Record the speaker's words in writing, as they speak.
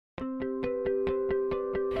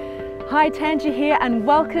Hi, Tanja here and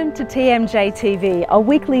welcome to TMJ TV, a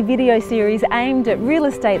weekly video series aimed at real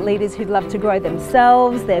estate leaders who'd love to grow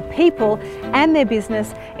themselves, their people and their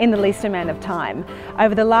business in the least amount of time.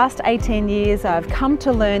 Over the last 18 years, I've come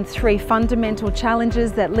to learn three fundamental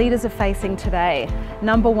challenges that leaders are facing today.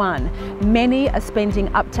 Number one, many are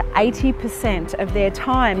spending up to 80% of their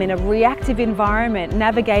time in a reactive environment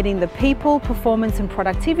navigating the people, performance and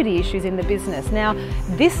productivity issues in the business. Now,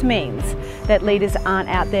 this means that leaders aren't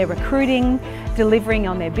out there recruiting, delivering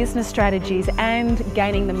on their business strategies and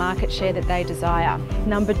gaining the market share that they desire.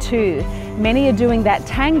 Number two, many are doing that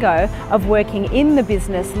tango of working in the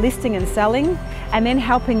business, listing and selling, and then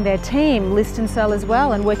helping their team list and sell as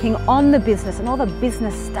well, and working on the business and all the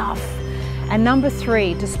business stuff. And number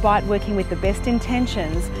three, despite working with the best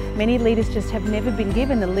intentions, many leaders just have never been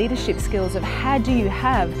given the leadership skills of how do you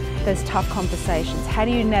have those tough conversations? How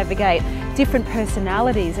do you navigate different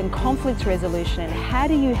personalities and conflict resolution? And how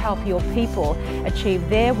do you help your people achieve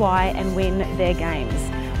their why and win their games?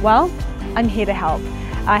 Well, I'm here to help.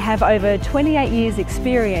 I have over 28 years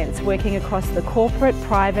experience working across the corporate,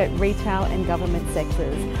 private, retail and government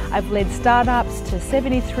sectors. I've led startups to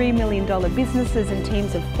 $73 million businesses and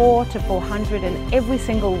teams of 4 to 400, and every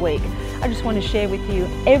single week I just want to share with you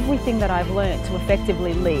everything that I've learned to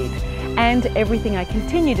effectively lead and everything I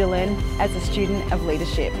continue to learn as a student of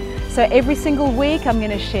leadership. So every single week I'm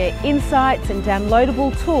going to share insights and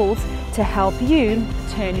downloadable tools to help you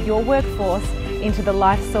turn your workforce into the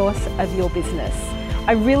life source of your business.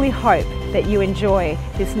 I really hope that you enjoy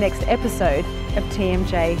this next episode of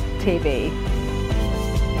TMJ TV.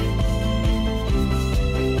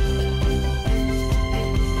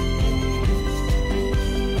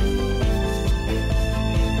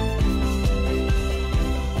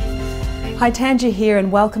 Hi, Tanja here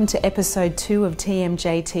and welcome to episode 2 of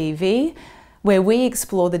TMJ TV, where we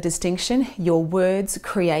explore the distinction, your words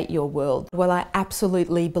create your world. Well, I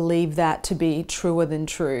absolutely believe that to be truer than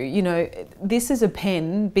true. You know, this is a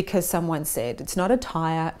pen because someone said. It's not a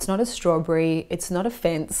tire, it's not a strawberry, it's not a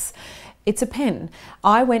fence, it's a pen.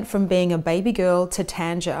 I went from being a baby girl to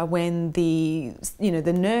Tanja when the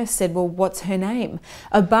nurse said, well, what's her name?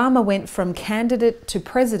 Obama went from candidate to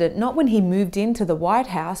president, not when he moved into the White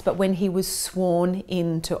House, but when he was sworn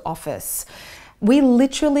into office. We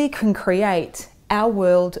literally can create our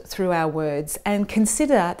world through our words, and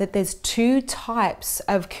consider that there's two types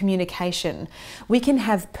of communication. We can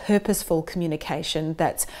have purposeful communication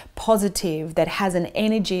that's positive, that has an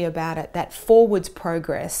energy about it, that forwards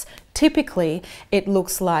progress. Typically, it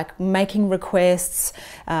looks like making requests,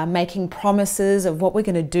 making promises of what we're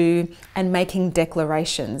going to do, and making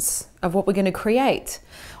declarations of what we're going to create.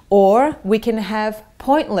 Or we can have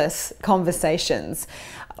pointless conversations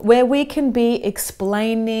where we can be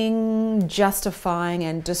explaining, justifying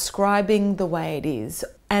and describing the way it is.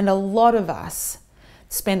 And a lot of us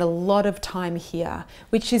spend a lot of time here,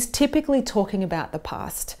 which is typically talking about the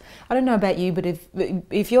past. I don't know about you, but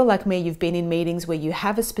if you're like me, you've been in meetings where you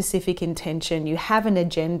have a specific intention, you have an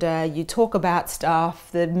agenda, you talk about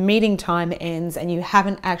stuff, the meeting time ends and you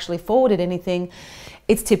haven't actually forwarded anything.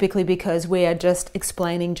 It's typically because we are just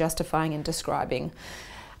explaining, justifying and describing.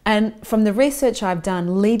 And from the research I've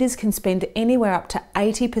done, leaders can spend anywhere up to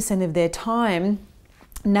 80% of their time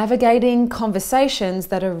navigating conversations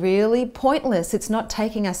that are really pointless. It's not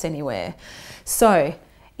taking us anywhere. So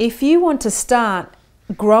if you want to start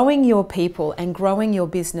growing your people and growing your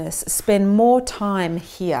business, spend more time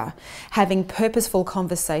here having purposeful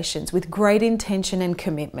conversations with great intention and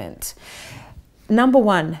commitment. Number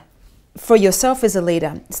one, for yourself as a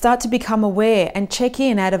leader, start to become aware and check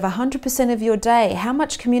in out of 100% of your day. How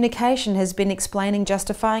much communication has been explaining,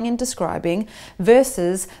 justifying and describing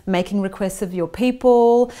versus making requests of your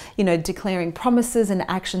people, declaring promises and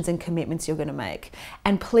actions and commitments you're going to make.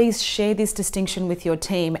 And please share this distinction with your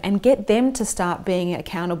team and get them to start being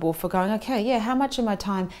accountable for going, okay, yeah, how much of my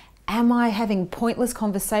time am I having pointless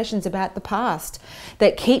conversations about the past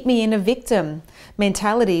that keep me in a victim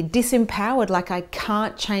mentality, disempowered, like I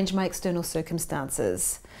can't change my external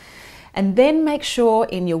circumstances? And then make sure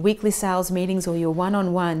in your weekly sales meetings or your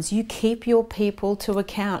one-on-ones, you keep your people to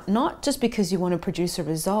account, not just because you want to produce a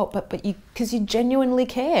result, but because you genuinely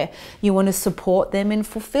care. You want to support them in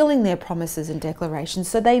fulfilling their promises and declarations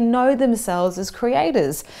so they know themselves as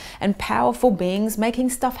creators and powerful beings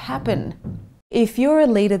making stuff happen. If you're a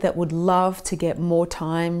leader that would love to get more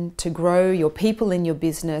time to grow your people in your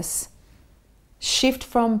business, Shift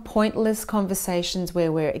from pointless conversations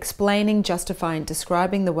where we're explaining, justifying,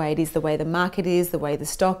 describing the way it is, the way the market is, the way the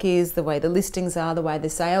stock is, the way the listings are, the way the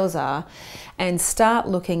sales are, and start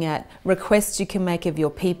looking at requests you can make of your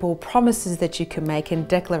people, promises that you can make, and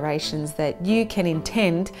declarations that you can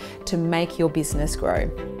intend to make your business grow.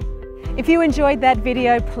 If you enjoyed that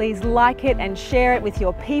video, please like it and share it with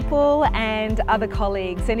your people and other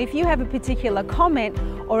colleagues. And if you have a particular comment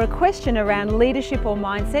or a question around leadership or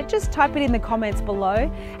mindset, just type it in the comments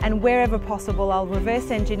below, and wherever possible, I'll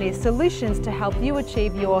reverse engineer solutions to help you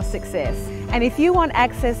achieve your success. And if you want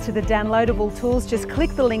access to the downloadable tools, just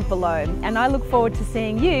click the link below. And I look forward to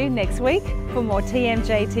seeing you next week for more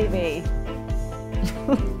TMJ TV.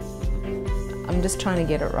 I'm just trying to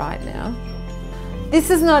get it right now. This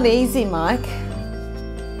is not easy, Mike.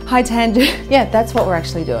 High tangent. Yeah, that's what we're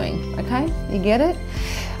actually doing, okay? You get it?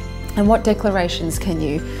 And what declarations can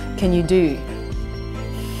you do?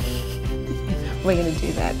 We're gonna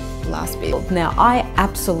do that last bit. Now, I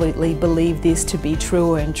absolutely believe this to be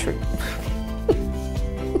true and true.